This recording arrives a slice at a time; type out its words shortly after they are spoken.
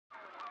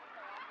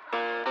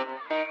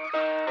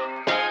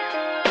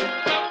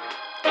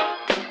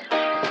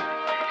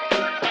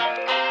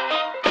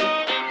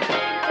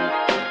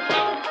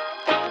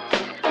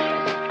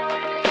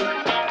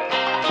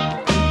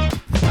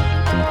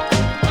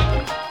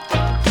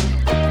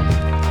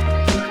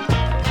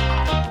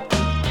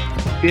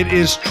It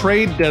is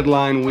trade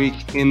deadline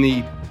week in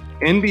the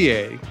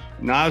NBA.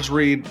 Naz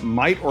Reid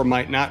might or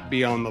might not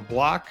be on the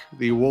block.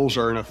 The Wolves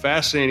are in a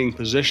fascinating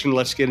position.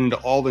 Let's get into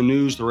all the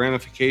news, the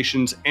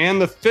ramifications,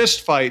 and the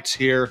fist fights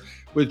here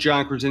with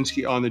Jon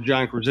Krawczynski on the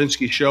Jon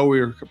Krawczynski Show. We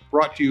are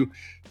brought to you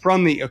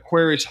from the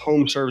Aquarius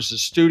Home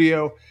Services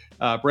studio.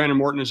 Brandon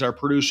Morton is our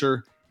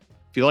producer.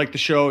 If you like the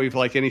show, if you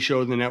like any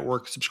show in the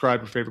network, subscribe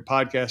to your favorite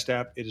podcast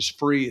app. It is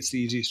free. It's the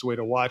easiest way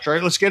to watch. All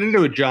right, let's get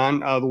into it, John.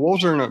 The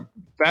Wolves are in a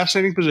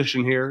fascinating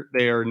position here.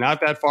 They are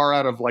not that far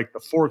out of like the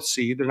 4th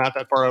seed. They're not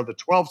that far out of the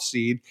 12th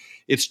seed.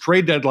 It's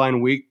trade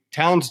deadline week.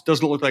 Towns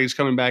doesn't look like he's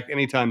coming back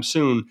anytime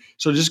soon.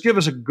 So just give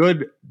us a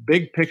good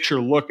big picture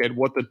look at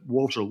what the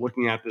Wolves are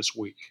looking at this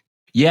week.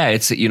 Yeah,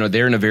 it's,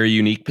 they're in a very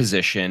unique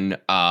position.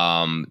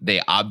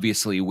 They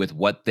obviously, with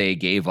what they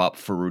gave up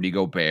for Rudy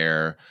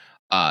Gobert,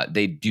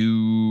 they're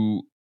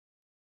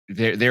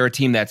a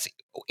team that's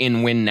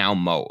in win now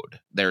mode.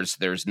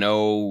 There's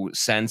no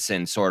sense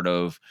in sort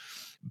of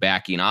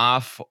backing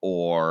off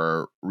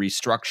or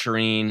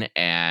restructuring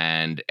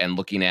and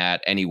looking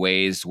at any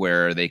ways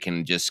where they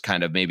can just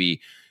kind of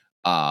maybe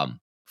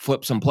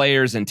flip some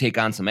players and take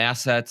on some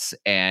assets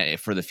and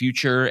for the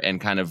future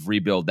and kind of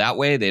rebuild that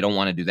way. They don't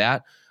want to do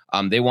that.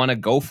 They want to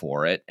go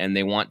for it, and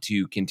they want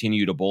to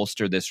continue to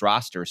bolster this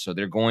roster. So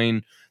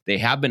they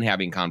have been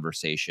having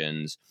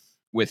conversations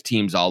with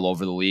teams all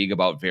over the league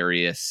about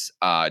various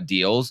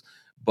deals.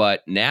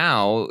 But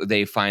now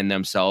they find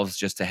themselves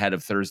just ahead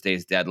of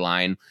Thursday's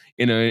deadline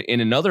in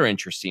another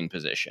interesting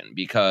position,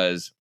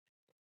 because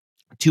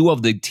two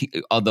of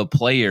the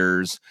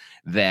players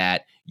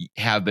that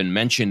have been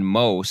mentioned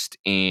most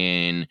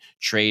in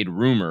trade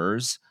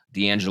rumors,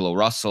 D'Angelo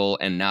Russell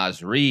and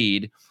Naz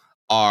Reid,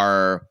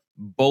 are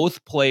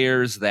both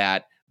players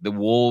that the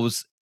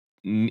Wolves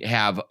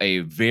have a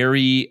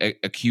very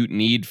acute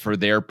need for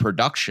their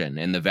production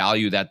and the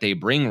value that they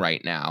bring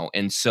right now.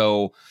 And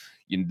so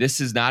this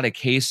is not a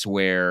case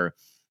where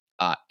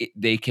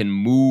they can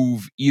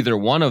move either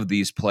one of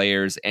these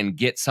players and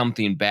get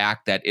something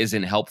back that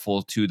isn't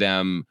helpful to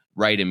them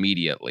right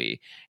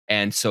immediately.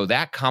 And so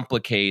that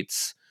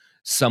complicates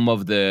some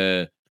of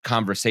the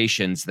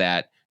conversations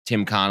that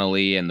Tim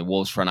Connolly and the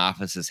Wolves front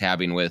office is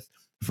having with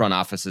front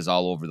offices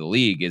all over the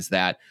league, is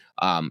that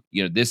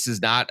this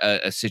is not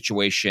a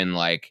situation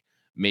like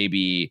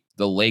maybe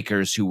the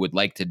Lakers, who would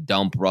like to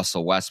dump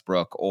Russell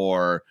Westbrook,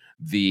 or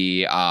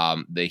the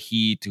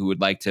Heat, who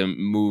would like to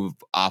move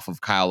off of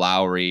Kyle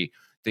Lowry,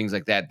 things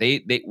like that.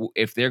 They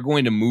if they're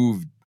going to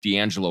move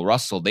D'Angelo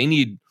Russell, they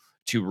need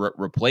to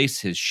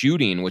replace his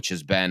shooting, which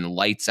has been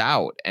lights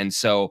out. And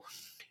so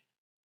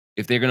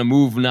if they're going to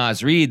move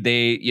Naz Reid,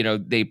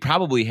 they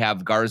probably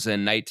have Garza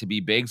and Knight to be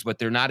bigs, but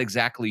they're not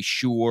exactly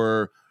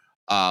sure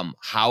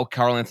how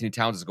Karl Anthony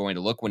Towns is going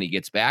to look when he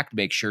gets back, to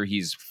make sure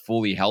he's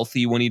fully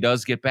healthy when he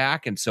does get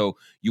back. And so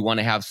you want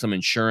to have some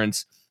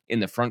insurance in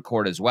the front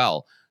court as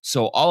well.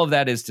 So all of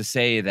that is to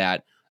say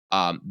that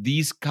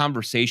these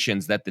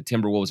conversations that the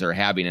Timberwolves are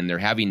having, and they're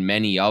having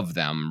many of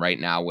them right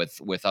now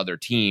with other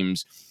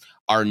teams,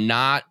 are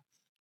not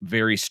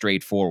very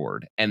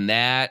straightforward. And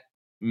that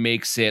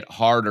makes it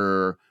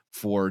harder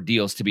for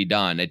deals to be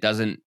done. It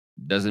doesn't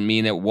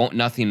mean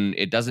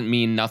it doesn't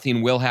mean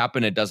nothing will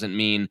happen. It doesn't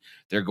mean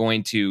they're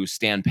going to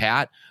stand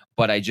pat,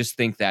 but I just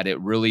think that it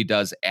really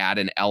does add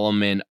an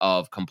element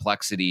of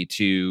complexity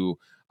to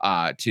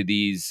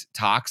these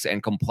talks,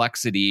 and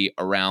complexity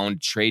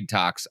around trade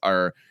talks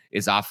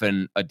is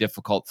often a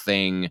difficult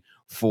thing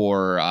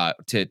for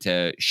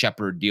to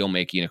shepherd deal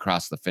making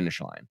across the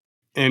finish line.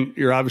 And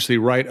you're obviously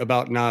right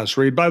about Naz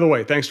Reid. By the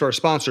way, thanks to our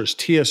sponsors,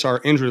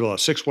 TSR Injury Law,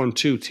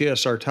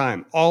 612-TSR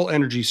Time, All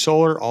Energy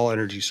Solar,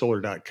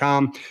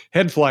 allenergysolar.com,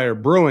 Headflyer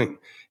Brewing,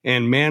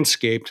 and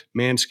Manscaped,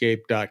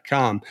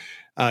 manscaped.com.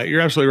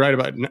 You're absolutely right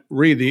about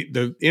Reid.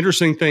 The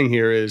interesting thing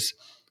here is,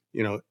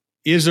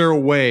 is there a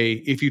way,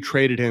 if you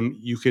traded him,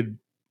 you could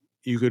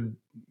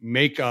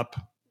make up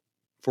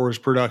for his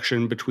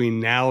production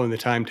between now and the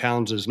time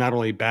Towns is not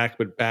only back,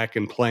 but back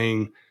and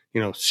playing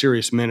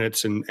serious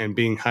minutes and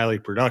being highly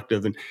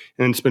productive. And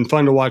it's been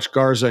fun to watch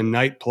Garza and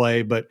Knight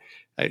play, but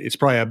it's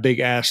probably a big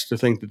ask to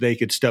think that they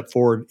could step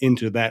forward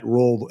into that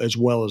role as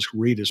well as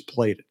Reid has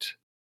played it.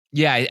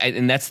 Yeah,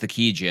 and that's the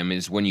key, Jim,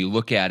 is when you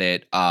look at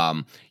it,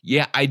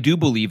 I do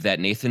believe that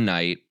Nathan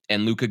Knight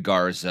and Luka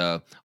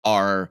Garza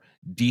are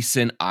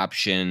decent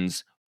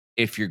options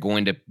if you're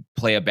going to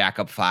play a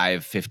backup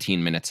 5-15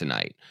 minutes a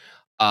night.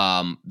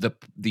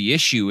 The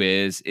issue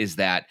is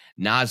that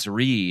Naz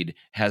Reid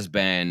has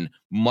been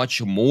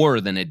much more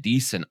than a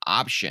decent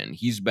option.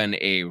 He's been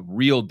a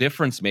real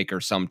difference maker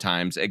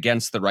sometimes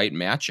against the right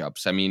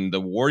matchups. I mean, the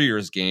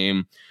Warriors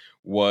game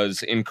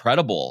was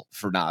incredible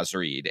for Naz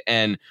Reid.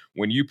 And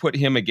when you put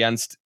him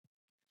against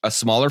a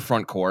smaller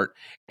front court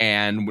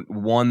and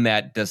one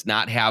that does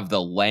not have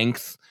the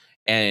length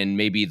and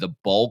maybe the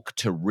bulk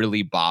to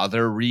really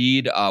bother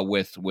Reid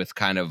with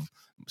kind of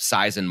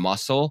size and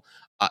muscle,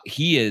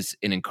 he is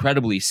an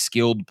incredibly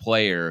skilled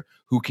player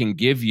who can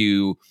give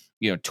you,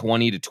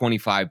 20 to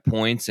 25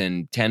 points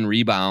and 10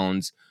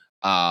 rebounds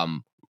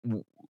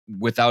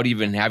without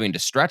even having to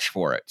stretch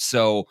for it.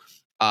 So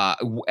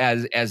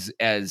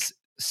as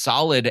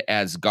solid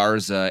as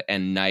Garza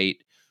and Knight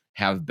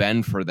have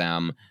been for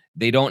them,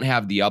 they don't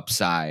have the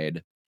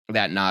upside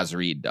that Naz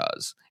Reid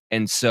does.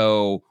 And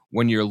so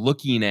when you're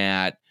looking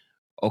at,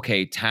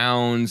 okay,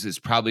 Towns is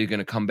probably going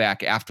to come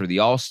back after the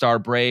All-Star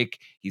break.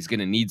 He's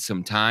going to need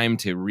some time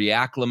to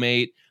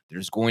reacclimate.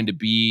 There's going to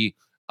be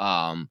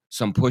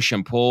some push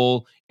and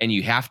pull, and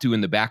you have to,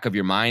 in the back of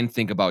your mind,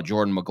 think about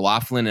Jordan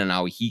McLaughlin and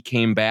how he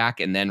came back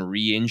and then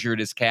re-injured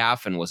his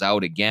calf and was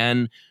out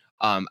again.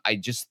 I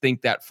just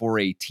think that for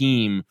a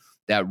team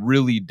that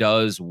really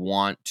does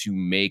want to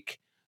make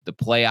the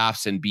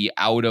playoffs and be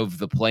out of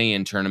the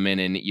play-in tournament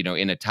and,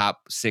 in a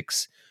top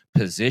 6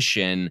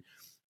 position,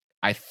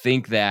 I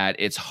think that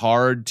it's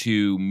hard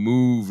to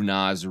move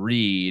Naz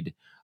Reid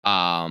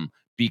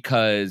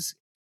because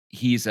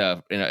he's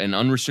an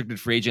unrestricted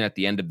free agent at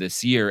the end of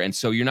this year, and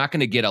so you're not going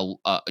to get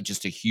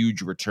just a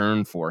huge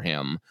return for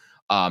him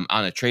on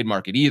a trade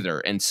market either.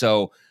 And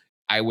so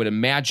I would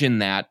imagine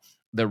that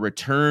the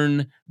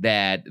return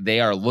that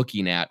they are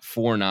looking at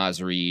for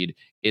Naz Reid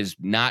is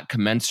not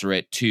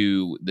commensurate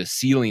to the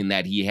ceiling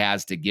that he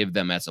has to give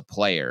them as a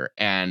player,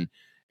 and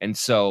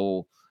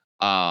so.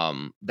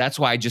 That's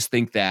why I just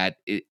think that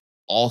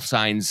all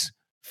signs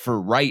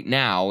for right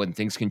now, and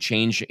things can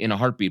change in a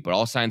heartbeat, but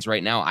all signs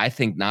right now, I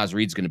think Naz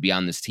Reid's going to be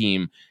on this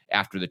team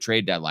after the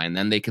trade deadline.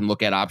 Then they can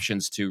look at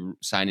options to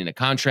signing a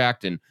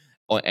contract and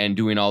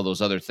doing all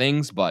those other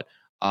things. But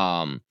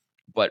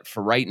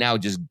for right now,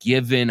 just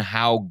given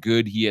how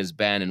good he has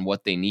been and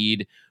what they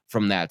need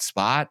from that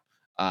spot,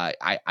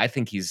 I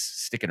think he's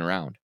sticking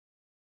around.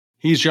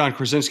 He's John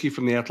Krasinski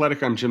from The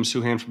Athletic. I'm Jim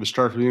Souhan from the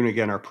Star Tribune.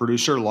 Again, our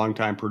producer,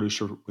 longtime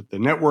producer with the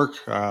network,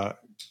 our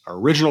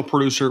original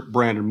producer,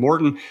 Brandon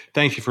Morton.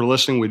 Thank you for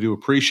listening. We do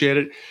appreciate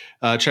it.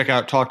 Check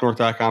out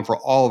TalkNorth.com for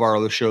all of our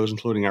other shows,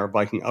 including our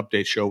Viking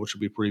Update show, which will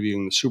be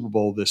previewing the Super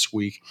Bowl this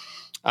week.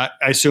 I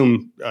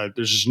assume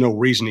there's just no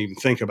reason to even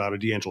think about a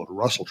D'Angelo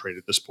Russell trade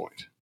at this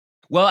point.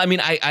 Well, I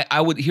mean, I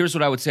would. Here's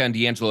what I would say on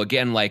D'Angelo.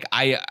 Again, like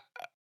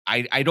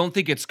I don't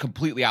think it's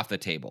completely off the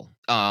table.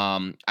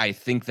 I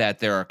think that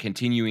there are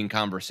continuing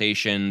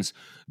conversations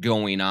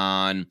going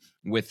on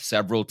with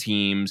several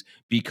teams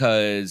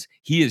because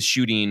he is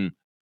shooting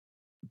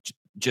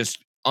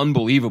just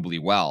unbelievably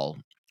well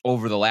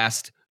over the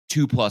last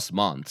 2+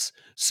 months.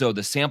 So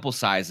the sample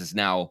size is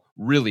now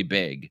really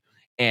big.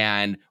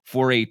 And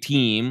for a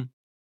team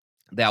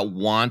that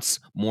wants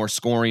more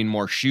scoring,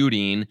 more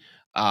shooting,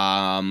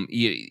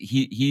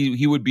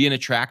 he would be an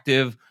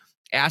attractive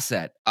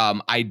asset.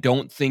 I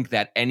don't think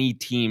that any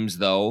teams,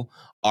 though,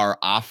 are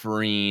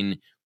offering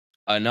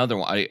another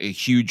one, a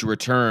huge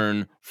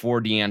return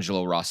for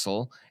D'Angelo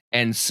Russell.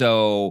 And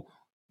so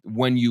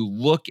when you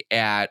look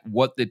at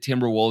what the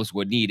Timberwolves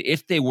would need,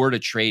 if they were to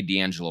trade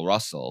D'Angelo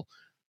Russell,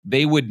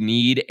 they would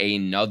need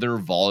another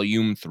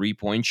volume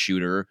 3-point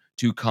shooter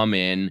to come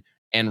in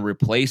and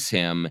replace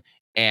him.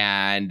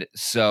 And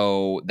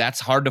so that's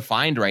hard to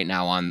find right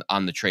now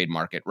on the trade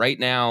market. Right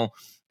now,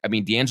 I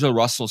mean, D'Angelo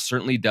Russell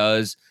certainly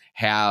does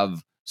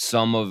have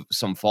some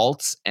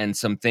faults and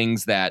some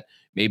things that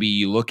maybe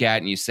you look at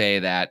and you say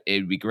that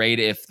it'd be great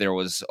if there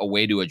was a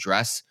way to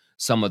address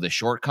some of the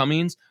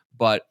shortcomings,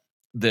 but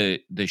the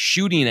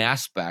shooting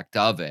aspect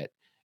of it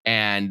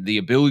and the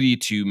ability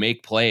to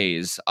make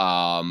plays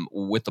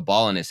with the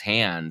ball in his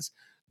hands,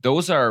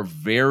 those are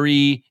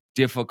very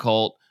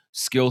difficult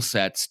skill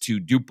sets to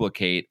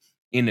duplicate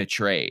in a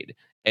trade.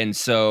 And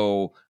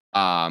so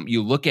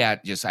you look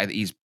at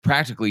he's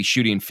practically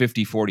shooting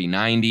 50, 40,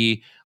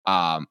 90.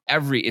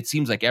 It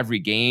seems like every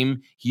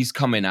game he's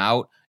coming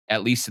out,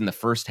 at least in the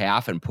first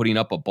half, and putting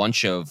up a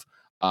bunch of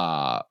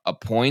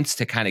points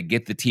to kind of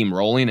get the team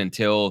rolling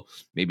until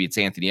maybe it's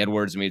Anthony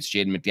Edwards, maybe it's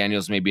Jaden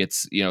McDaniels, maybe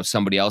it's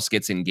somebody else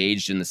gets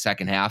engaged in the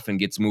second half and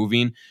gets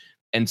moving.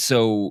 And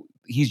so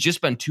he's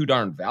just been too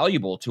darn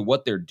valuable to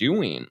what they're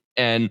doing.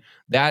 And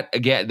that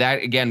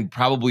again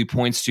probably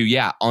points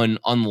to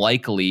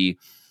unlikely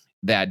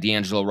that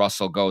D'Angelo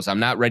Russell goes. I'm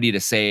not ready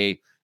to say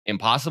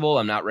impossible.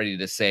 I'm not ready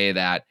to say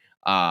that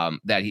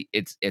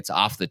it's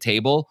off the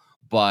table,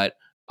 but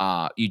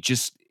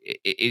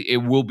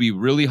it will be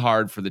really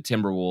hard for the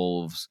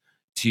Timberwolves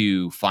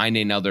to find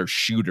another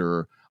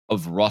shooter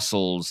of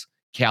Russell's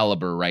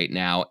caliber right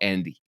now.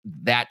 And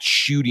that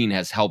shooting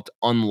has helped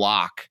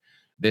unlock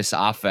this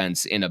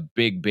offense in a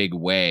big, big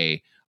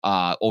way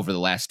over the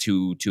last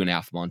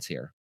 2.5 months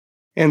here.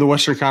 And the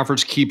Western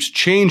Conference keeps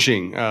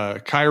changing.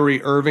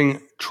 Kyrie Irving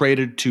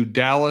traded to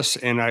Dallas,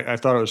 and I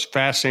thought it was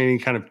fascinating,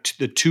 kind of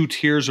the 2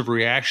 tiers of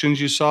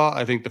reactions you saw.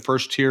 I think the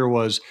first tier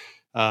was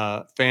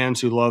fans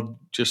who loved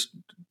just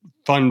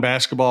fun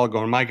basketball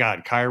going, my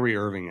God, Kyrie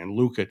Irving and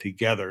Luka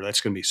together,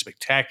 that's going to be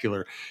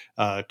spectacular.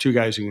 2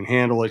 guys who can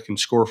handle it, can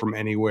score from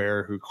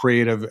anywhere, who are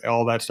creative,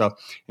 all that stuff.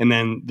 And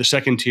then the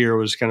second tier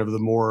was kind of the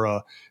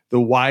more the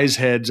wise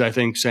heads, I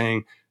think,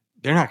 saying,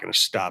 they're not going to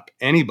stop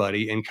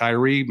anybody. And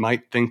Kyrie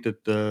might think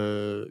that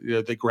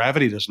the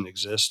gravity doesn't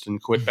exist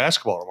and quit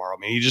basketball tomorrow. I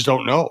mean, you just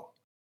don't know.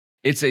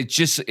 It's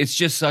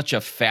just such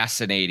a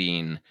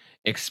fascinating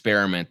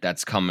experiment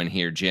that's coming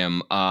here,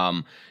 Jim.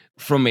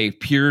 From a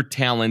pure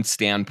talent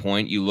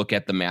standpoint, you look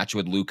at the match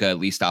with Luka, at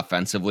least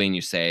offensively, and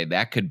you say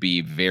that could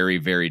be very,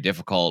 very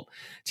difficult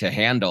to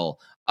handle.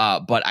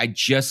 But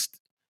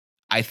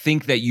I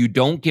think that you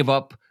don't give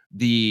up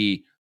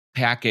the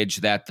package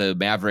that the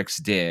Mavericks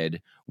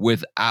did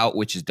without,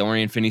 which is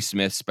Dorian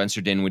Finney-Smith,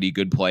 Spencer Dinwiddie,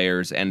 good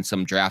players, and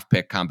some draft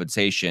pick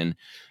compensation,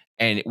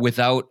 and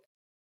without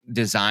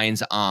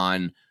designs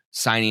on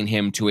signing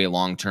him to a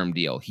long-term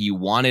deal. He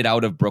wanted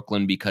out of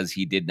Brooklyn because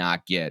he did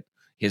not get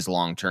his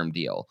long-term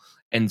deal.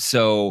 And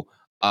so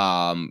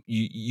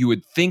you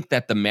would think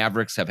that the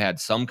Mavericks have had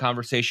some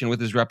conversation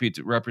with his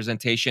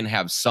representation,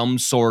 have some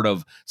sort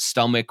of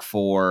stomach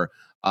for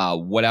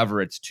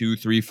whatever it's 2,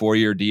 3, 4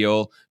 year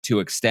deal to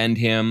extend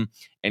him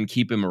and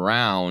keep him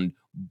around.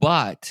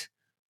 But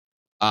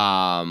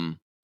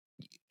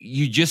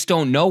you just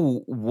don't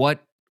know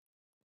what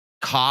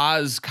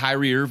cause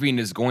Kyrie Irving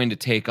is going to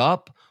take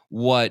up,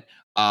 what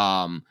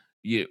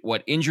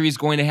injury is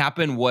going to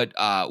happen, what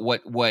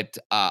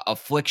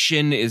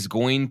affliction is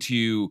going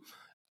to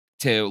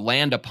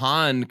land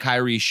upon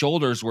Kyrie's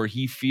shoulders where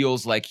he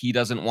feels like he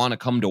doesn't want to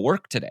come to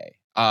work today.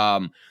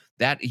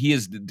 That he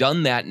has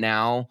done that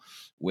now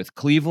with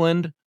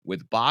Cleveland,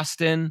 with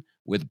Boston,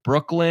 with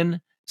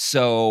Brooklyn.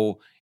 So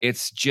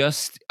it's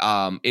just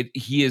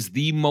he is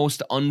the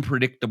most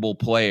unpredictable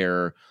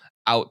player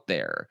out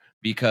there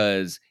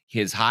because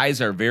his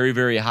highs are very,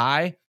 very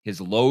high. His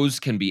lows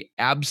can be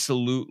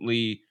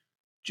absolutely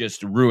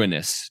just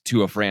ruinous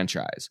to a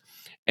franchise.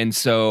 And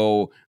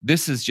so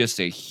this is just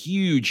a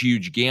huge,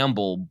 huge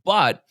gamble.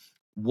 But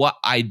what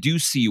I do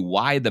see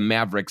why the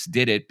Mavericks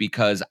did it,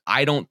 because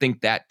I don't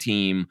think that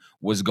team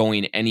was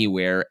going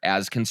anywhere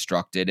as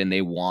constructed, and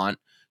they want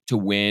to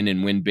win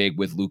and win big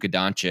with Luka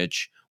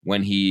Doncic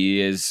when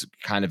he is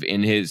kind of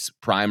in his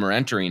prime or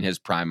entering his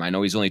prime. I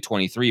know he's only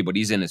 23, but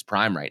he's in his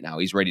prime right now.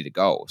 He's ready to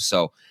go.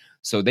 So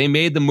they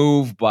made the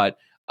move, but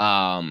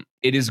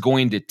it is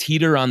going to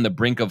teeter on the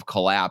brink of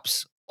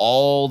collapse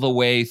all the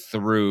way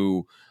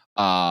through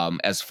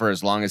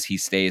as long as he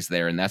stays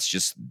there. And that's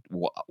just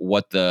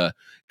what the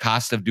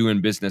cost of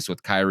doing business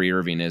with Kyrie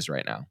Irving is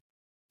right now.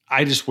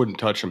 I just wouldn't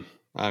touch him.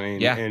 I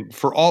mean, yeah. And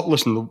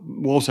listen, the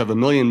Wolves have a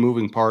million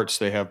moving parts.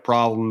 They have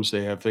problems.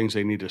 They have things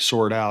they need to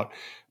sort out,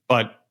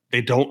 but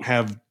they don't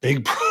have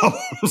big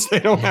problems.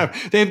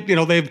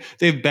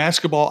 They've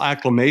basketball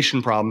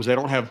acclimation problems. They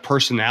don't have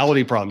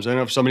personality problems. They don't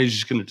have somebody who's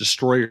just going to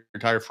destroy your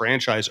entire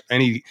franchise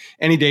any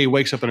day he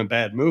wakes up in a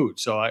bad mood.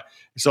 So I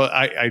think it's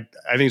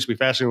going to be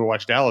fascinating to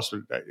watch Dallas.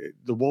 But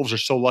the Wolves are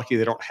so lucky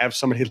they don't have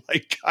somebody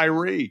like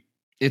Kyrie.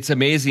 It's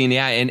amazing.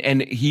 Yeah.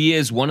 And he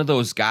is one of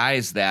those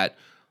guys that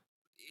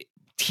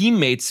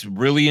teammates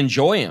really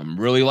enjoy him,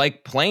 really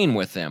like playing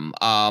with him.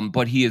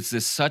 But he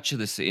is such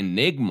this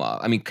enigma.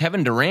 I mean,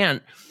 Kevin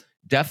Durant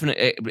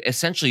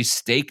essentially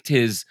staked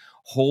his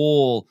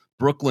whole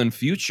Brooklyn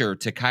future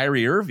to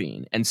Kyrie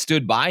Irving and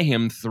stood by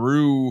him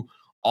through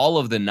all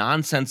of the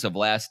nonsense of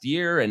last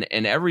year and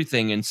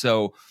everything. And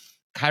so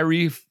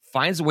Kyrie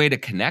finds a way to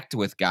connect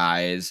with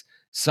guys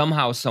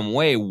somehow, some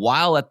way,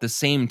 while at the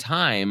same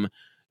time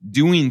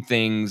doing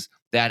things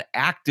that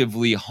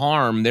actively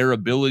harm their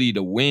ability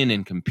to win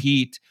and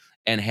compete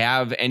and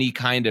have any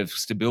kind of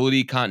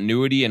stability,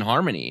 continuity, and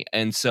harmony.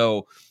 And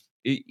so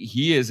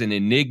he is an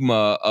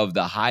enigma of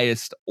the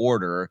highest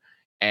order.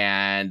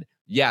 And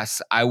yes,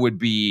 I would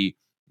be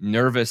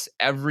nervous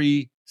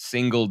every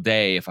single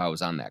day if I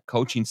was on that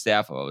coaching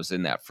staff, if I was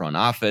in that front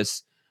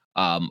office,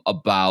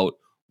 about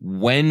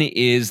when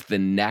is the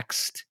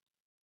next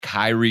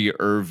Kyrie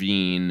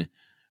Irving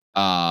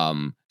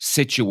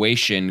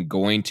situation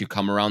going to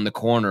come around the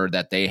corner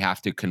that they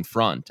have to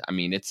confront. I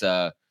mean, it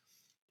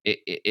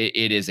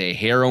is a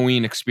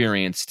harrowing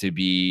experience to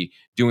be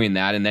doing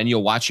that. And then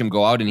you'll watch him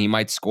go out and he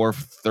might score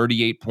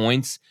 38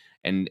 points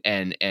and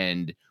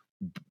have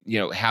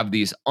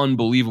these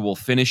unbelievable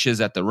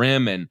finishes at the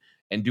rim and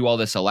do all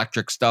this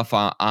electric stuff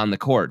on the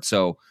court.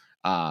 So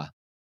I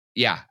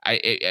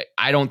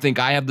don't think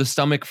I have the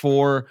stomach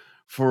for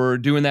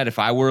doing that if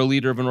I were a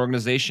leader of an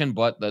organization,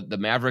 but the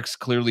Mavericks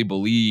clearly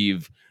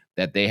believe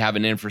that they have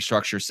an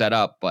infrastructure set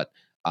up, but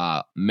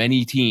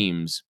many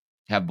teams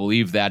have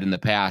believed that in the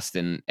past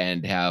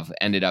and have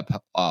ended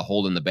up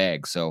holding the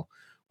bag. So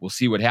we'll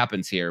see what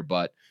happens here,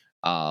 but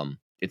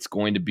it's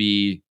going to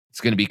be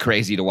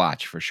crazy to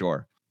watch for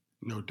sure.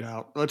 No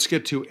doubt. Let's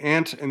get to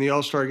Ant and the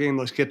All-Star game.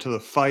 Let's get to the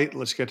fight.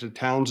 Let's get to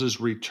Towns'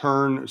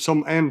 return.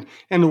 And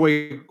the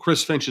way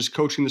Chris Finch is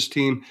coaching this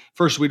team.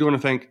 First, we do want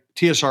to thank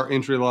TSR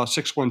Injury Law,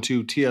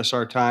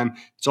 612-TSR-TIME.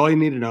 It's all you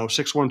need to know,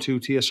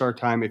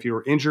 612-TSR-TIME. If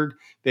you're injured,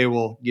 they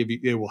will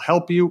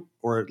help you,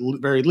 or at the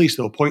very least,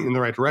 they'll point you in the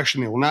right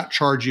direction. They will not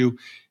charge you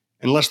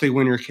unless they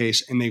win your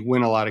case, and they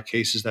win a lot of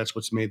cases. That's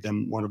what's made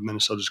them one of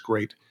Minnesota's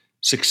great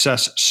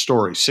success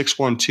stories.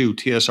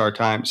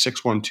 612-TSR-TIME,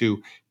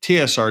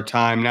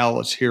 612-TSR-TIME. Now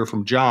let's hear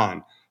from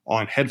John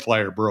on Head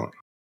Flyer Brewing.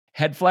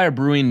 Head Flyer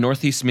Brewing,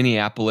 Northeast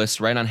Minneapolis,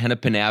 right on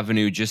Hennepin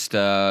Avenue, just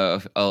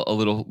a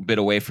little bit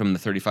away from the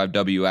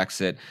 35W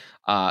exit.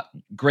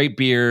 Great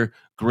beer,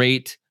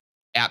 great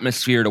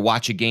atmosphere to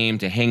watch a game,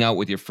 to hang out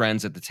with your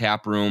friends at the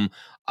tap room.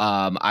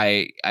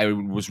 I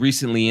was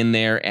recently in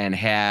there and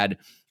had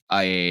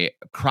a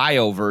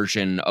cryo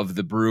version of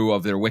the brew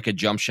of their Wicked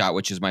Jump Shot,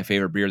 which is my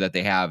favorite beer that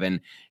they have,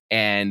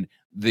 and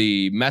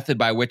the method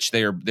by which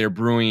they're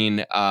brewing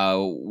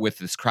with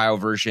this cryo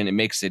version, it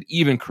makes it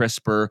even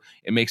crisper.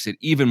 It makes it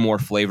even more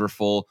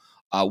flavorful.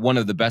 One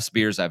of the best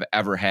beers I've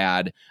ever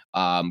had.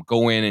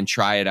 Go in and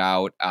try it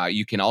out.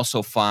 You can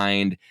also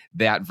find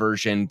that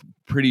version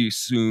pretty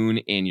soon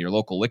in your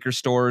local liquor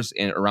stores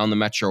around the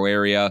metro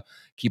area.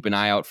 Keep an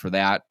eye out for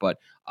that. But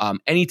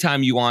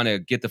anytime you want to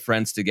get the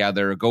friends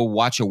together, go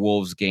watch a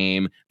Wolves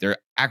game. They're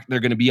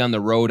going to be on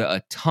the road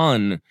a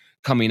ton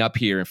coming up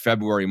here in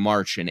February,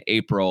 March, and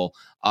April.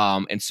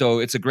 And so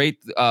it's a great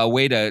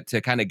way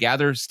to kind of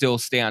gather, still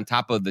stay on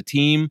top of the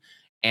team,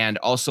 and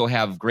also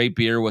have great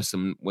beer with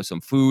some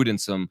food and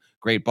some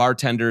great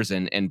bartenders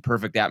and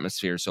perfect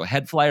atmosphere. So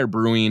Head Flyer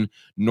Brewing,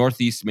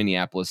 Northeast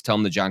Minneapolis. Tell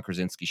them the John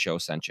Krasinski Show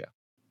sent you.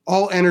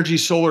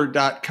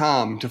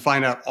 allenergysolar.com to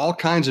find out all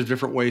kinds of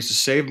different ways to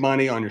save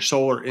money on your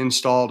solar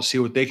install. To see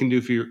what they can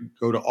do for you,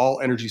 go to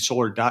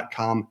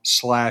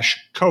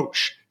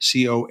allenergysolar.com/coach,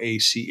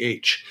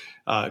 COACH.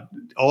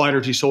 All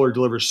Energy Solar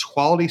delivers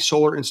quality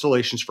solar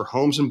installations for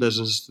homes and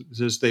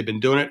businesses. They've been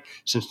doing it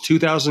since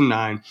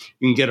 2009.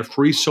 You can get a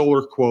free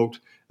solar quote.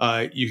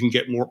 You can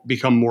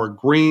become more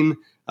green.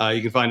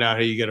 You can find out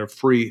how you get a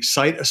free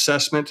site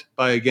assessment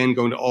by, again,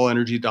 going to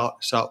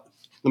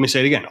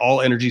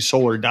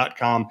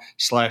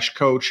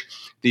allenergysolar.com/coach.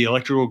 The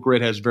electrical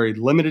grid has very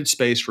limited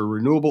space for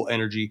renewable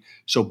energy,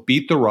 so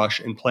beat the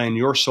rush and plan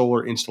your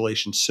solar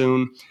installation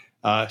soon.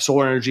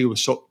 Solar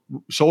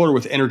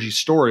with energy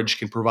storage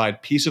can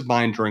provide peace of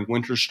mind during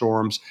winter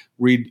storms.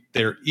 Read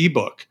their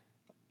ebook,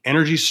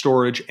 Energy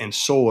Storage and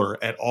Solar,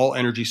 at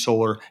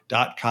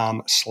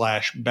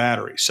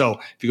allenergysolar.com/battery. So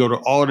if you go to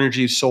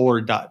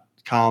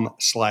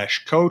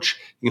allenergysolar.com/coach,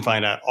 you can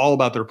find out all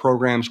about their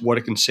programs, what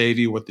it can save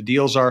you, what the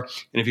deals are.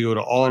 And if you go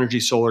to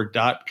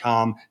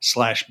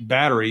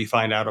allenergysolar.com/battery, you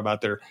find out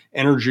about their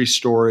energy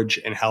storage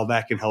and how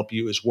that can help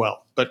you as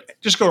well. But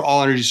just go to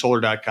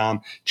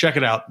allenergysolar.com, check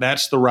it out.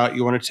 That's the route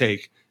you want to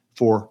take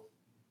for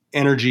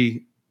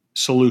energy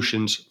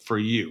solutions for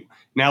you.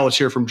 Now let's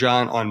hear from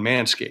John on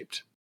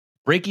Manscaped.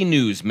 Breaking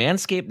news,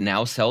 Manscaped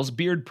now sells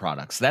beard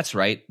products. That's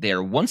right, they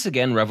are once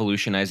again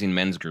revolutionizing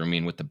men's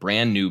grooming with the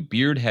brand new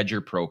Beard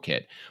Hedger Pro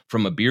Kit.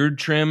 From a beard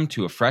trim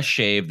to a fresh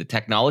shave, the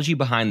technology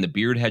behind the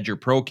Beard Hedger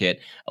Pro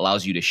Kit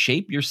allows you to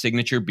shape your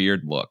signature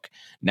beard look.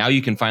 Now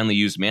you can finally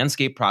use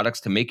Manscaped products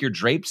to make your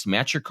drapes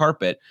match your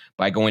carpet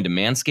by going to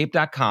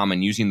manscaped.com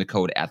and using the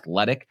code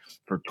ATHLETIC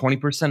for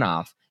 20%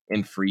 off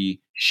and free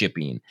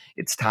shipping.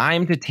 It's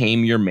time to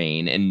tame your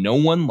mane, and no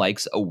one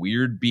likes a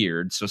weird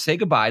beard, so say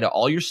goodbye to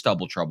all your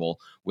stubble trouble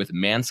with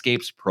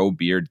Manscaped's Pro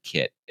Beard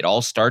Kit. It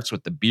all starts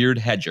with the Beard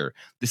Hedger.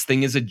 This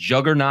thing is a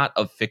juggernaut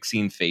of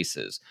fixing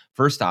faces.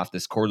 First off,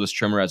 this cordless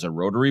trimmer has a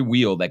rotary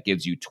wheel that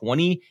gives you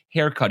 20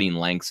 hair cutting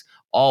lengths,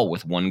 all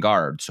with one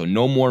guard, so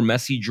no more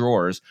messy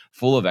drawers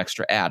full of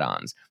extra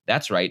add-ons.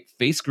 That's right,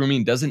 face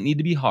grooming doesn't need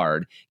to be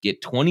hard.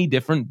 Get 20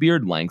 different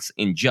beard lengths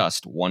in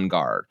just one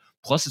guard.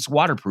 Plus, it's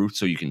waterproof,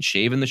 so you can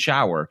shave in the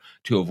shower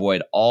to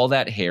avoid all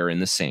that hair in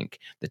the sink.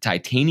 The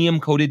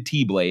titanium-coated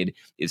T-blade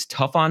is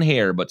tough on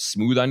hair but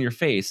smooth on your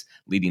face,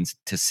 leading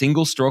to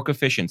single-stroke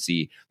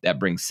efficiency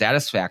that brings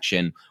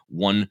satisfaction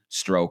one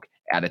stroke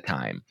at a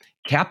time.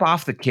 Cap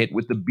off the kit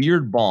with the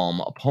Beard Balm,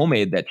 a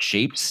pomade that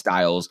shapes,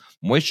 styles,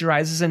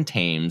 moisturizes, and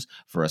tames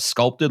for a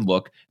sculpted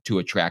look to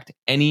attract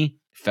any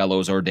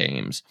fellows or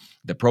dames.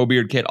 The Pro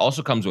Beard Kit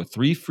also comes with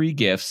 3 free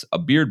gifts, a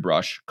beard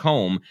brush,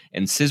 comb,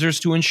 and scissors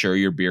to ensure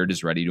your beard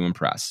is ready to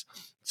impress.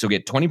 So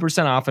get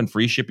 20% off and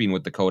free shipping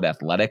with the code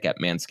ATHLETIC at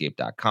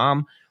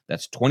manscaped.com.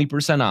 That's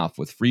 20% off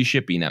with free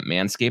shipping at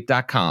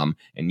manscaped.com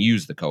and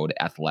use the code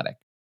ATHLETIC.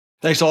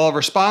 Thanks to all of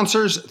our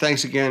sponsors.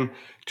 Thanks again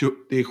to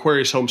the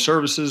Aquarius Home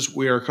Services.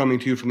 We are coming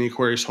to you from the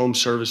Aquarius Home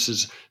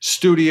Services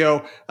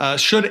studio.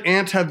 Should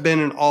Ant have been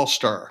an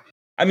all-star?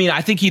 I mean,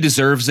 I think he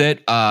deserves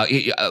it.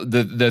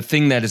 The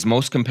thing that is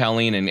most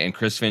compelling, and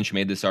Chris Finch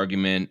made this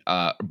argument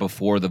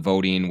before the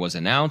voting was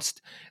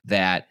announced,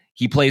 that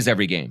he plays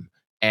every game.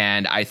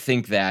 And I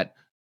think that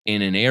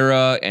in an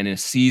era and a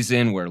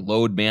season where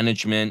load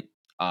management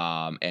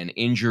and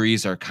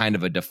injuries are kind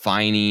of a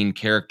defining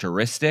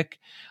characteristic,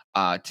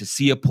 to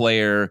see a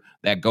player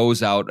that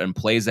goes out and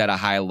plays at a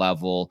high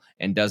level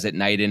and does it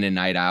night in and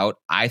night out,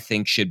 I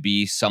think should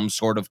be some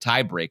sort of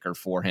tiebreaker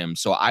for him.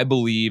 So I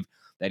believe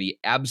that he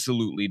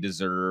absolutely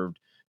deserved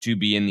to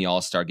be in the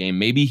All-Star game.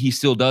 Maybe he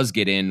still does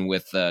get in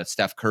with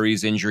Steph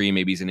Curry's injury.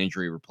 Maybe he's an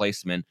injury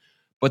replacement.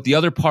 But the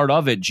other part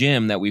of it,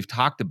 Jim, that we've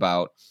talked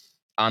about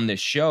on this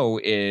show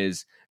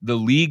is the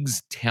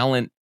league's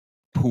talent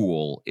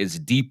pool is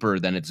deeper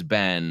than it's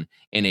been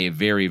in a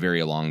very,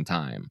 very long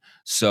time.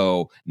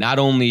 So not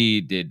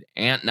only did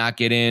Ant not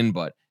get in,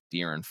 but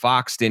De'Aaron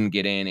Fox didn't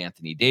get in,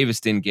 Anthony Davis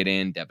didn't get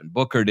in, Devin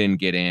Booker didn't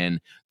get in.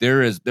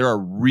 There are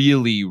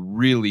really,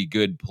 really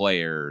good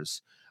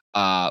players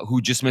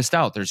who just missed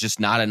out. There's just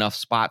not enough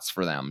spots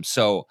for them.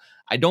 So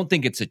I don't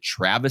think it's a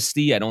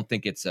travesty. I don't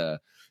think it's a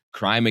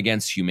crime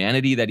against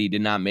humanity that he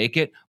did not make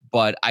it.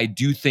 But I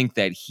do think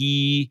that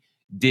he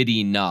did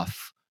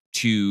enough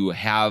to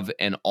have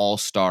an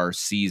all-star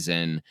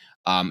season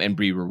and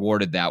be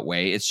rewarded that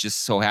way. It's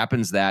just so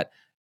happens that,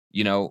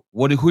 who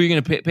are you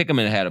going to pick him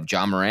in ahead of?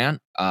 John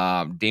Morant,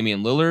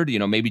 Damian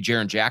Lillard, maybe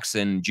Jaren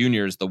Jackson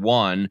Jr. is the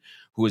one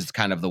who is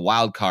kind of the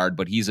wild card,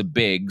 but he's a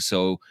big,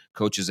 so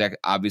coaches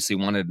obviously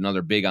wanted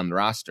another big on the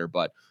roster.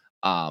 But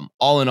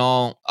all in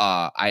all,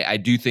 I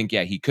do think,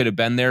 he could have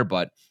been there,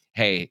 but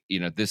hey,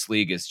 this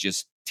league is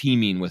just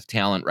teeming with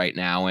talent right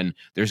now, and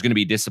there's going to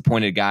be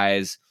disappointed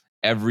guys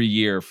every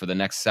year for the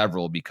next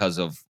several because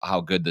of how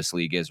good this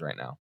league is right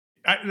now.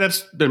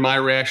 That's been my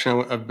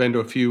reaction. I've been to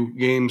a few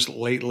games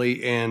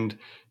lately, and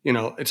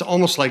it's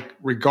almost like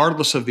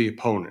regardless of the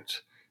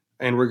opponent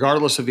and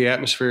regardless of the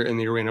atmosphere in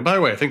the arena. By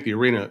the way, I think the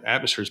arena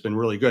atmosphere has been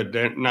really good.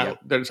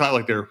 It's not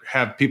like they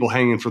have people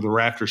hanging from the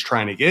rafters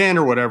trying to get in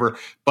or whatever,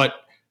 but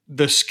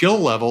the skill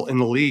level in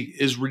the league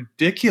is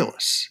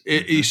ridiculous.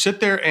 You sit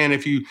there, and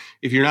if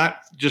you're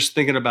not just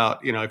thinking about,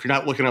 if you're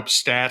not looking up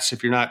stats,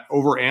 if you're not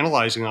over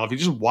analyzing it all, if you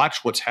just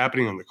watch what's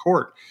happening on the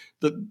court,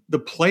 the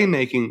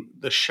playmaking,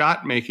 the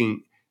shot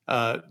making,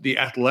 the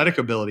athletic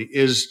ability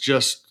is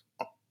just,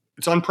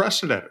 it's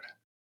unprecedented.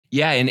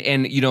 Yeah,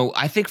 and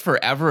I think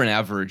forever and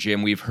ever,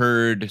 Jim, we've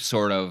heard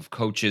sort of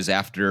coaches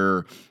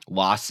after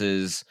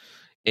losses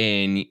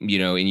in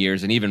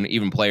years, and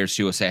even players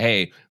too will say,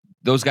 hey,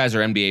 those guys are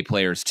NBA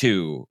players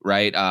too,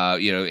 right?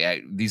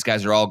 These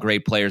guys are all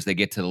great players. They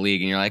get to the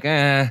league, and you're like,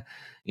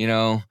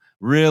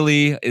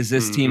 really? Is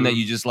this team that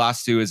you just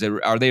lost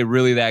to? Are they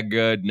really that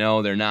good?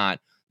 No, they're not.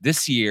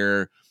 This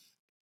year,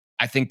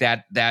 I think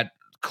that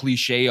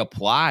cliche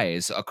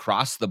applies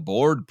across the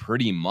board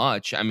pretty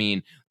much. I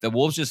mean, the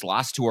Wolves just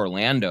lost to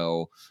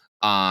Orlando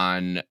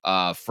on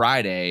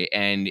Friday,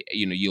 and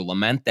you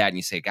lament that and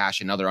you say, gosh,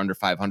 another under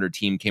 500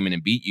 team came in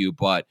and beat you.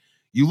 But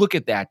you look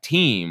at that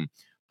team,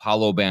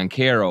 Paolo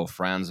Banchero,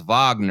 Franz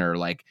Wagner,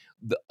 like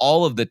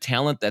all of the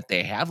talent that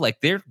they have,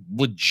 like they're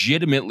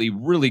legitimately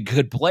really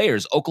good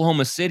players.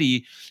 Oklahoma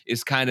City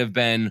is kind of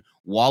been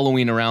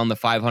wallowing around the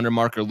 500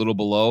 mark or a little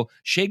below.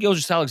 Shai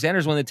Gilgeous-Alexander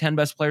is one of the 10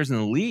 best players in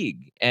the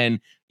league. And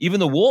even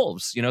the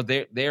Wolves,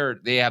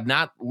 they have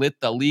not lit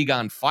the league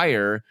on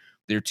fire.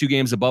 They're 2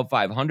 games above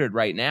 500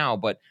 right now,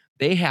 but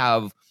they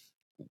have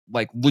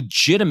like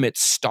legitimate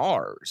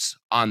stars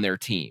on their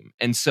team.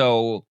 And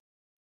so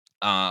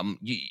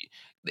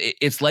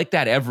it's like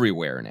that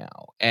everywhere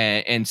now.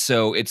 And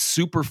so it's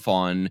super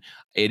fun.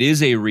 It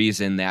is a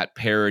reason that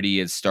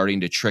parity is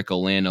starting to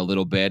trickle in a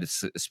little bit,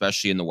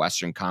 especially in the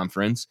Western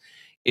Conference,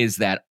 is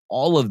that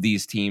all of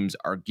these teams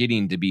are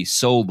getting to be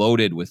so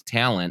loaded with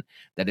talent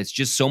that it's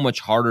just so much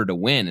harder to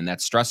win. And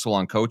that's stressful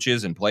on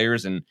coaches and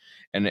players and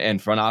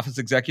front office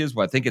executives.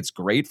 But I think it's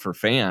great for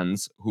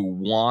fans who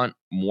want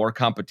more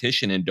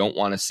competition and don't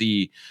want to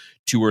see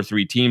 2 or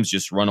 3 teams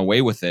just run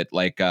away with it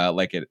like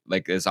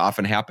has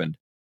often happened.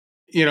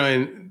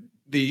 And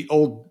the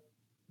old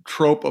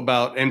trope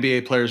about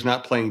NBA players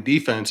not playing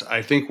defense,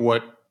 I think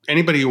what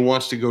anybody who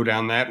wants to go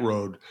down that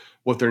road,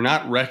 what they're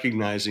not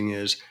recognizing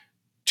is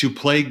to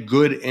play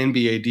good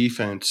NBA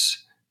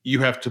defense, you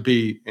have to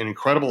be an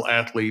incredible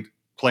athlete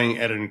playing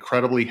at an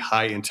incredibly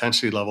high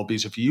intensity level.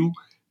 Because if you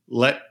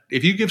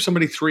give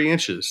somebody 3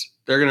 inches,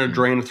 they're going to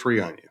drain a 3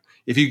 on you.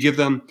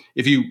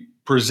 If you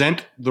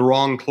present the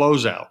wrong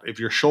closeout, if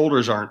your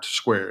shoulders aren't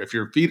square, if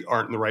your feet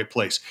aren't in the right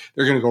place,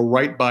 they're going to go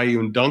right by you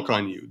and dunk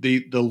on you.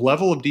 The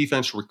level of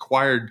defense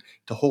required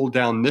to hold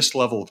down this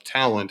level of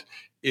talent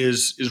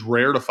is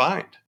rare to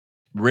find.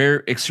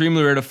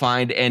 Extremely rare to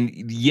find. And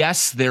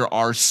yes, there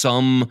are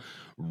some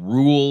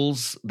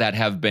rules that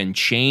have been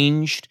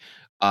changed.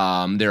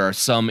 There are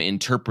some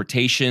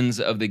interpretations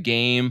of the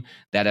game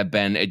that have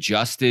been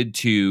adjusted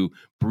to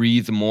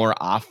breathe more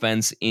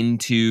offense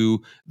into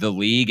the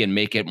league and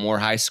make it more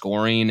high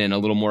scoring and a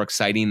little more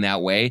exciting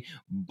that way.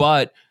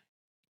 But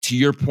to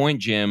your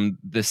point, Jim,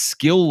 the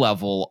skill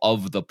level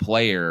of the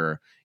player,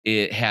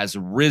 it has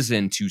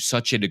risen to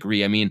such a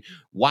degree. I mean,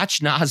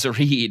 watch Naz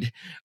Reid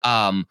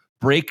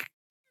break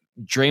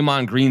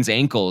Draymond Green's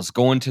ankles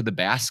going to the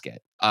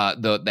basket.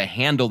 The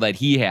handle that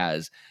he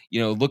has,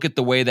 look at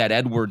the way that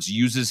Edwards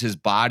uses his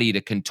body to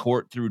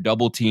contort through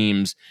double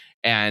teams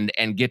and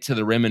get to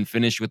the rim and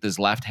finish with his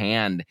left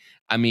hand.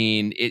 I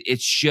mean,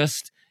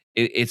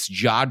 it's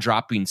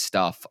jaw-dropping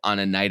stuff on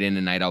a night in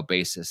and night out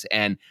basis.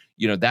 And,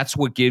 that's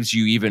what gives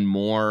you even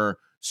more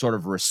sort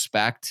of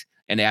respect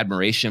and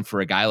admiration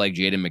for a guy like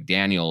Jaden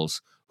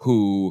McDaniels,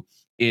 who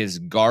is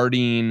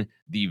guarding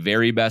the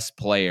very best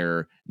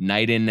player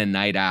night in and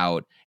night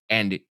out,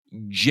 and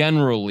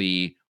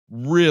generally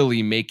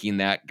really making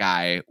that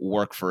guy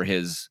work for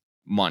his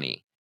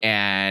money.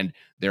 And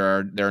there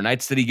are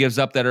nights that he gives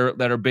up that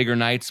are bigger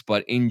nights,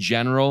 but in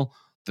general,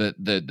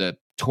 the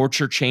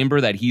torture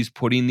chamber that he's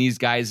putting these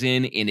guys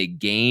in a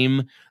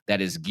game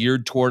that is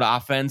geared toward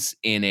offense,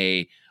 in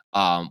a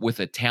with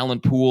a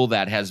talent pool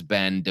that has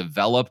been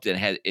developed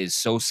and is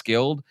so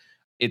skilled.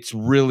 It's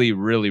really,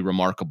 really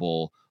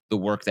remarkable, the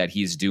work that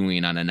he's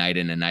doing on a night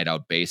in and night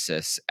out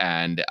basis.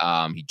 And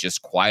he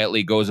just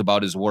quietly goes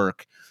about his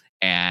work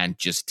and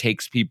just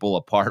takes people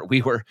apart.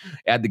 We were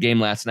at the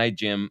game last night,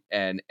 Jim,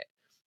 and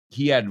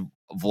he had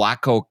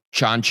Vlatko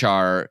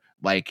Čančar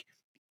like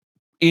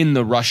in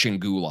the Russian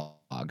gulag.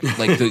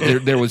 Like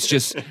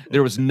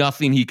there was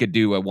nothing he could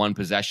do at one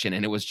possession.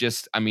 And it was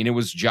just, I mean, it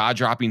was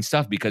jaw-dropping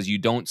stuff, because you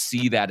don't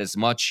see that as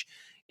much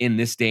in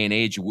this day and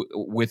age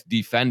with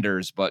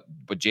defenders, but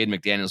Jaden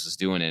McDaniels is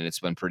doing it. It's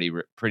been pretty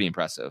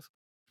impressive.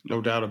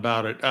 No doubt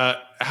about it.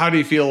 How do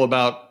you feel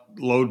about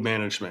load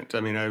management?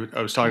 I mean,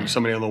 I was talking to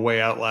somebody on the way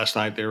out last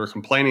night. They were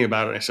complaining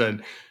about it. I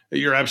said,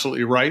 you're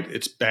absolutely right.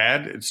 It's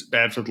bad. It's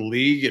bad for the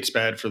league. It's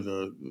bad for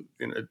the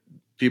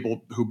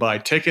people who buy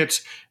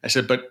tickets. I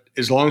said, but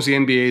as long as the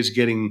NBA is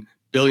getting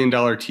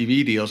billion-dollar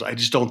TV deals, I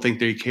just don't think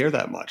they care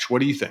that much. What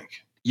do you think?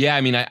 Yeah,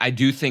 I mean, I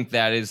do think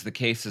that is the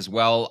case as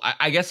well.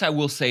 I guess I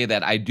will say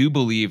that I do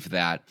believe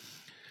that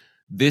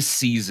this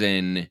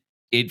season,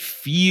 it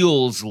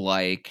feels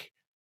like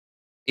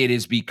it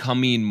is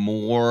becoming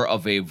more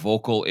of a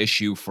vocal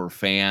issue for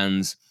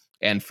fans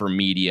and for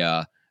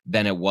media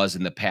than it was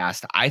in the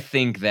past. I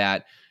think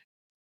that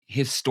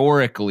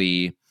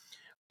historically,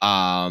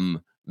 the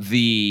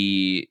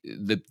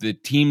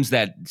teams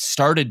that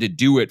started to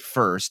do it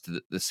first,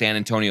 the San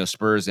Antonio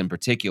Spurs in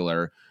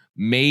particular,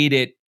 made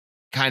it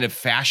kind of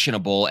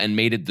fashionable and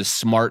made it the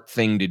smart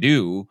thing to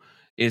do,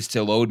 is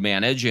to load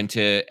manage and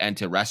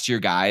to rest your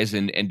guys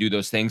and do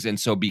those things. And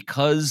so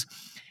because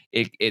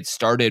it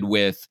started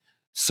with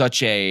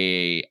such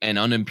an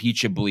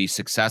unimpeachably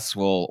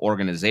successful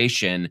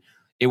organization,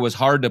 it was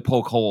hard to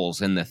poke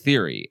holes in the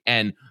theory.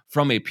 And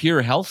from a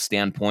pure health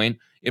standpoint,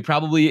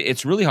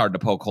 it's really hard to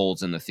poke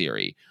holes in the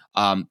theory.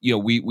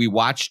 We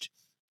watched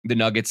the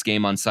Nuggets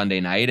game on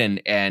Sunday night,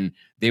 and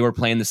they were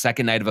playing the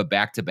second night of a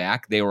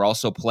back-to-back. They were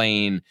also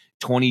playing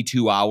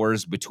 22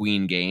 hours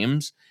between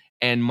games,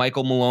 and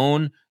Michael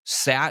Malone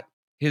sat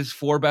his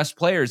four best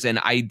players, and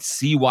I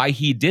see why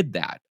he did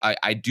that.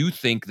 I do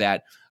think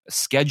that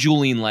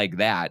scheduling like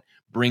that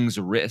brings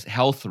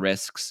health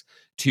risks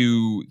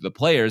to the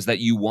players that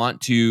you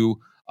want to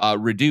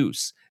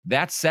reduce.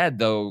 That said,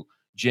 though,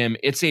 Jim,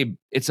 it's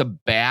a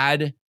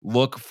bad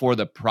look for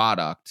the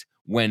product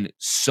when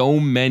so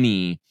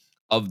many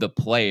of the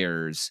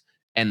players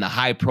and the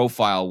high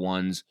profile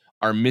ones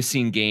are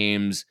missing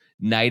games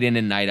night in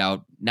and night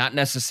out, not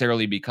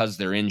necessarily because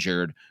they're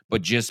injured,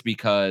 but just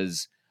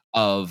because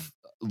of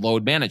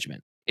load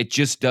management. It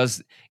just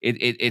does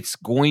it's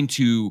going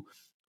to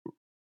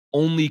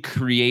only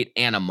create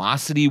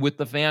animosity with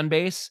the fan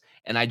base,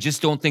 and I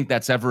just don't think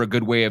that's ever a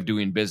good way of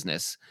doing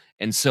business.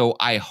 And so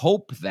I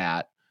hope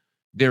that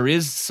there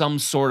is some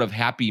sort of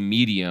happy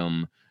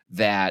medium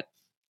that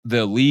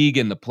the league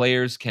and the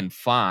players can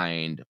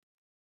find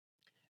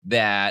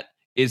that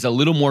is a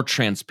little more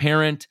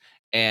transparent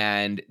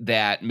and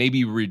that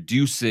maybe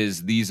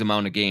reduces these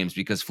amount of games.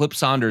 Because Flip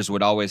Saunders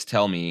would always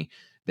tell me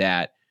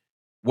that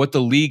what the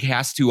league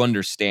has to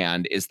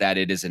understand is that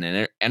it is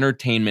an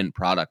entertainment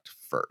product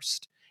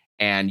first.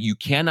 And you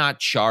cannot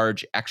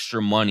charge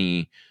extra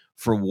money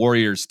for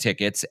Warriors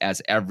tickets,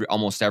 as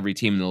almost every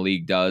team in the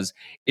league does,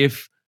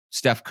 if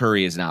Steph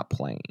Curry is not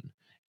playing.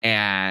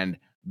 And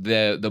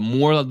the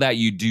more that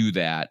you do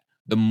that,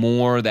 the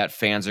more that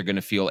fans are going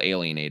to feel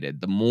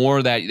alienated. The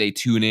more that they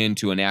tune in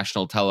to a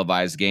national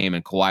televised game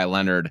and Kawhi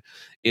Leonard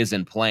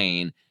isn't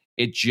playing,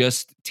 it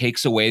just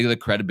takes away the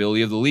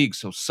credibility of the league.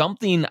 So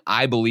something,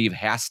 I believe,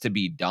 has to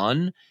be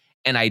done.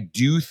 And I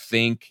do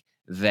think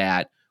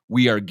that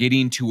we are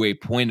getting to a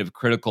point of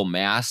critical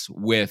mass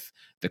with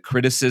the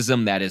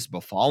criticism that is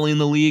befalling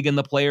the league and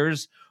the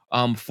players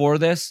for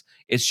this.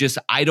 It's just,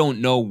 I don't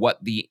know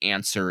what the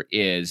answer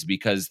is,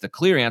 because the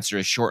clear answer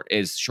is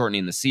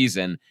shortening the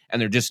season,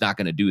 and they're just not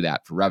going to do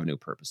that for revenue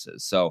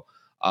purposes. So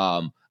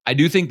I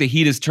do think the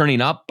heat is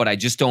turning up, but I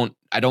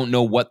don't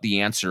know what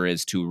the answer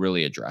is to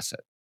really address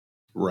it.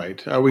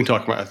 Right. We can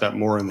talk about that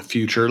more in the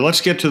future. Let's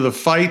get to the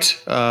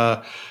fight.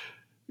 I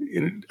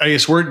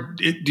guess where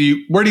do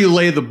you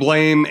lay the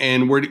blame,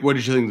 and what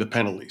did you think of the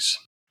penalties?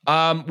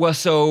 Well,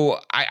 so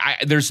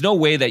there's no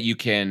way that you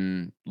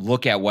can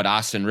look at what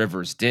Austin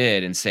Rivers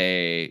did and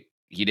say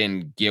he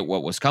didn't get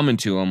what was coming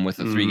to him with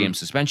a 3-game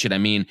suspension. I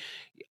mean,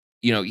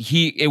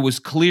 it was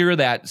clear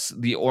that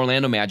the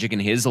Orlando Magic in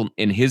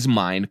his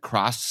mind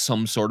crossed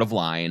some sort of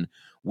line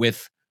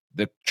with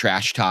the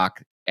trash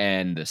talk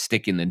and the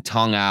sticking the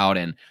tongue out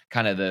and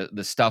kind of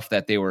the stuff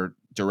that they were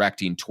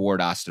directing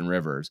toward Austin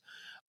Rivers.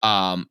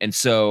 And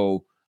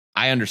so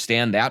I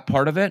understand that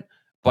part of it,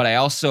 but I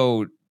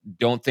also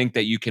don't think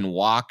that you can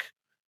walk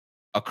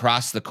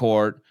across the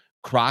court,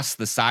 cross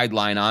the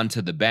sideline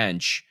onto the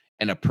bench,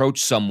 and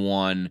approach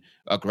someone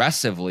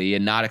aggressively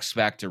and not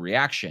expect a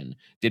reaction.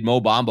 Did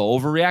Mo Bamba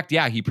overreact?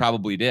 Yeah, he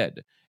probably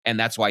did. And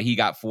that's why he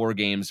got 4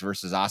 games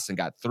versus Austin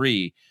got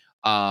 3.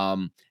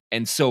 And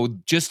so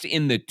just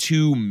in the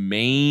two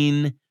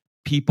main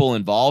people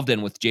involved,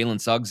 and with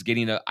Jalen Suggs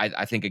getting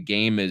I think a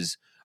game is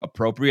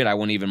appropriate. I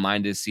wouldn't even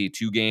mind to see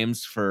 2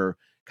 games for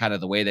kind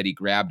of the way that he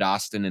grabbed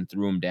Austin and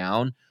threw him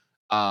down.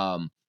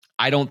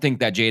 I don't think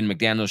that Jaden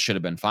McDaniels should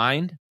have been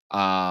fined.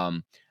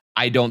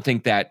 I don't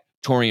think that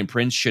Taurean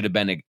Prince should have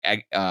been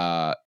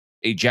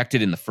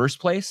ejected in the first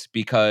place,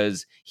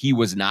 because he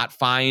was not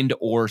fined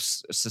or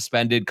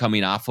suspended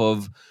coming off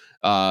of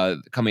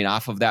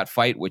that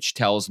fight, which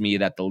tells me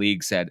that the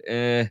league said,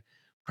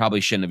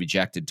 probably shouldn't have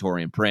ejected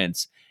Taurean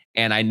Prince.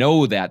 And I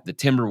know that the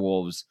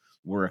Timberwolves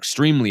were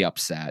extremely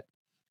upset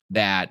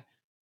that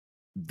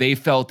they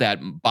felt that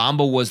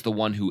Bamba was the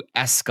one who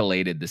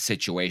escalated the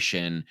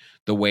situation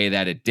the way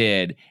that it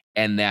did,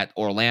 and that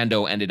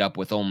Orlando ended up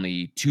with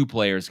only 2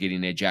 players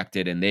getting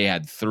ejected and they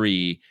had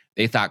 3.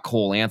 They thought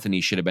Cole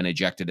Anthony should have been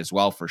ejected as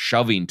well for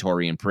shoving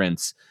Taurean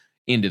Prince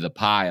into the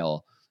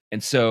pile.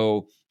 And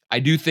so I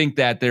do think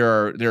that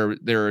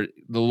the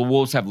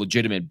Wolves have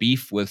legitimate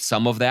beef with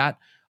some of that,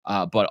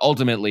 but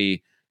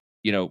ultimately,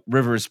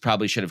 Rivers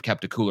probably should have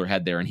kept a cooler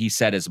head there, and he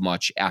said as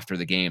much after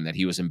the game, that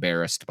he was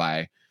embarrassed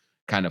by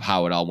kind of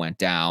how it all went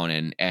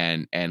down,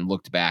 and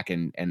looked back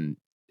and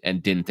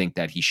didn't think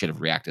that he should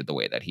have reacted the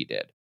way that he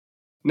did.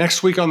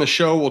 Next week on the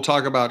show, we'll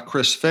talk about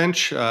Chris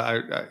Finch.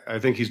 I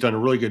think he's done a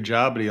really good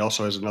job, but he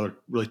also has another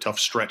really tough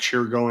stretch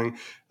here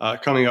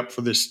coming up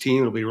for this team.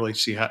 It'll be really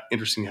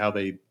interesting how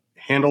they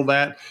handle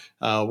that.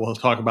 We'll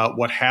talk about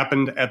what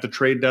happened at the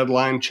trade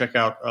deadline. Check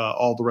out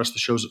all the rest of the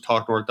shows at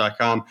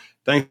talknorth.com.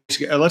 Thanks.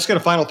 Let's get a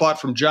final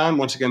thought from John.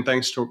 Once again,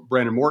 thanks to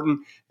Brandon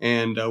Morton.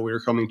 And we're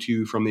coming to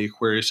you from the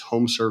Aquarius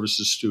Home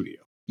Services studio.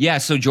 Yeah,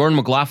 so Jordan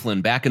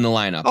McLaughlin back in the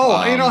lineup. Oh,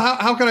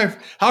 how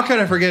can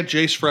I forget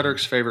Jace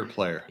Frederick's favorite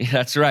player?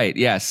 That's right.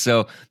 Yes.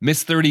 So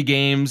missed 30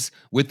 games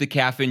with the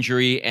calf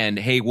injury, and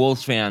hey,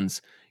 Wolves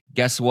fans,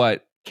 guess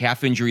what?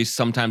 Calf injuries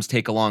sometimes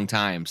take a long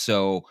time.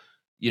 So,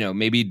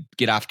 maybe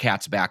get off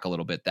Cat's back a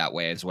little bit that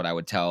way is what I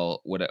would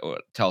tell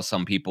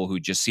some people who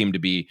just seem to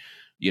be,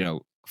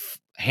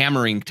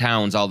 hammering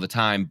Towns all the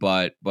time.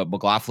 But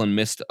McLaughlin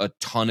missed a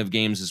ton of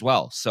games as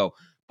well. So,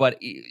 but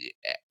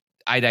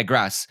I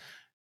digress.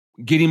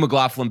 Getting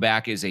McLaughlin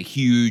back is a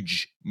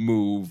huge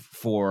move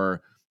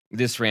for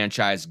this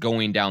franchise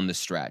going down the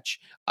stretch.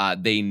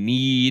 They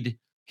need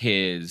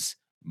his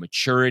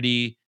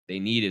maturity. They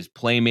need his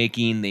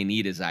playmaking. They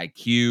need his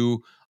IQ.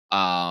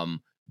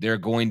 They're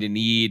going to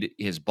need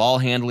his ball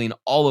handling,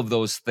 all of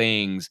those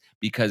things,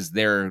 because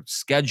their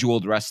schedule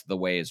the rest of the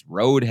way is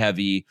road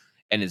heavy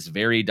and is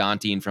very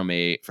daunting from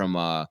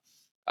a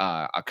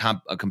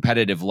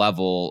competitive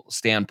level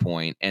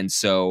standpoint. And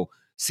so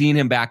seeing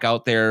him back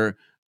out there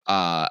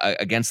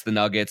against the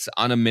Nuggets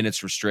on a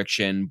minutes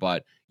restriction,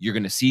 but you're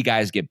going to see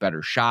guys get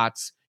better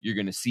shots. You're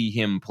going to see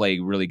him play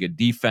really good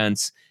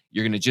defense.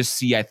 You're going to just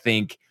see, I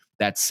think,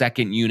 that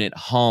second unit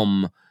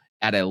hum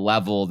at a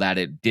level that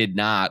it did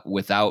not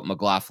without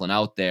McLaughlin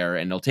out there.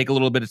 And it'll take a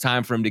little bit of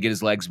time for him to get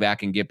his legs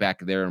back and get back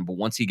there. But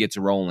once he gets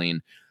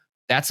rolling,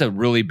 that's a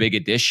really big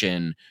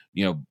addition.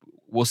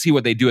 We'll see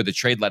what they do at the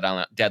trade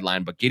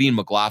deadline, but getting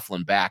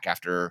McLaughlin back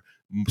after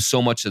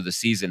so much of the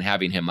season,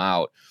 having him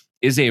out,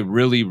 is a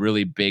really,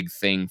 really big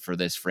thing for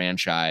this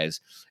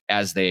franchise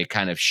as they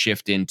kind of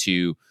shift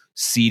into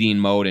seeding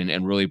mode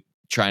and really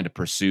trying to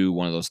pursue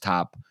one of those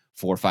top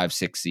 4, 5,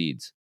 6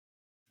 seeds.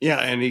 Yeah,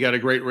 and he got a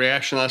great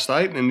reaction last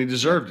night, and he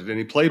deserved it. And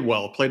he played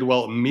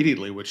well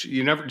immediately, which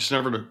you never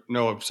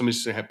know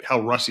if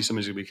how rusty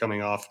somebody's going to be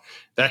coming off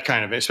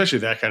especially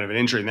that kind of an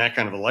injury and that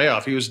kind of a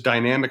layoff. He was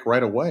dynamic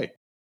right away.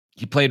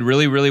 He played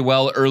really, really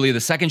well early. The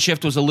second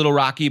shift was a little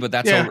rocky, but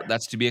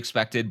that's to be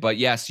expected. But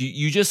yes,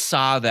 you just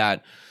saw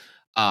that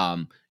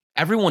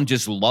everyone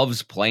just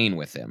loves playing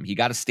with him. He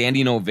got a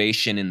standing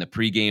ovation in the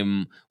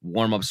pregame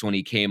warmups when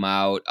he came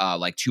out,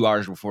 like 2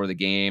 hours before the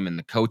game, and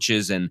the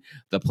coaches and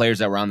the players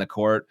that were on the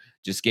court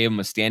just gave him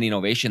a standing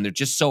ovation. They're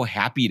just so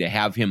happy to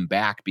have him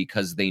back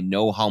because they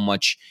know how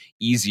much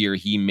easier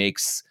he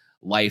makes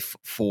life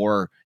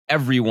for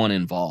everyone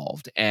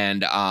involved.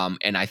 And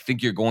I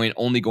think you're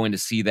only going to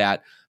see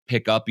that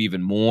pick up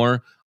even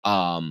more.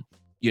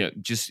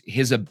 Just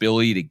his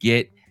ability to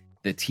get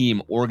the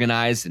team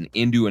organized and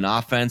into an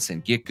offense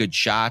and get good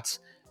shots.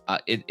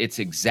 It's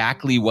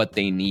exactly what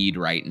they need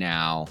right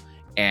now.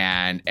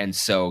 And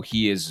so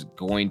he is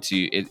going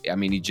to,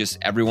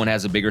 everyone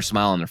has a bigger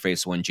smile on their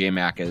face when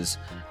J-Mac is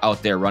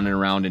out there running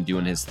around and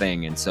doing his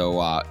thing. And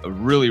so a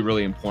really,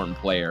 really important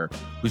player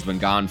who's been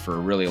gone for a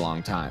really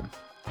long time.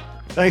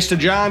 Thanks to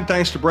John.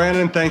 Thanks to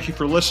Brandon. Thank you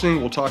for listening.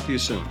 We'll talk to you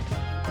soon.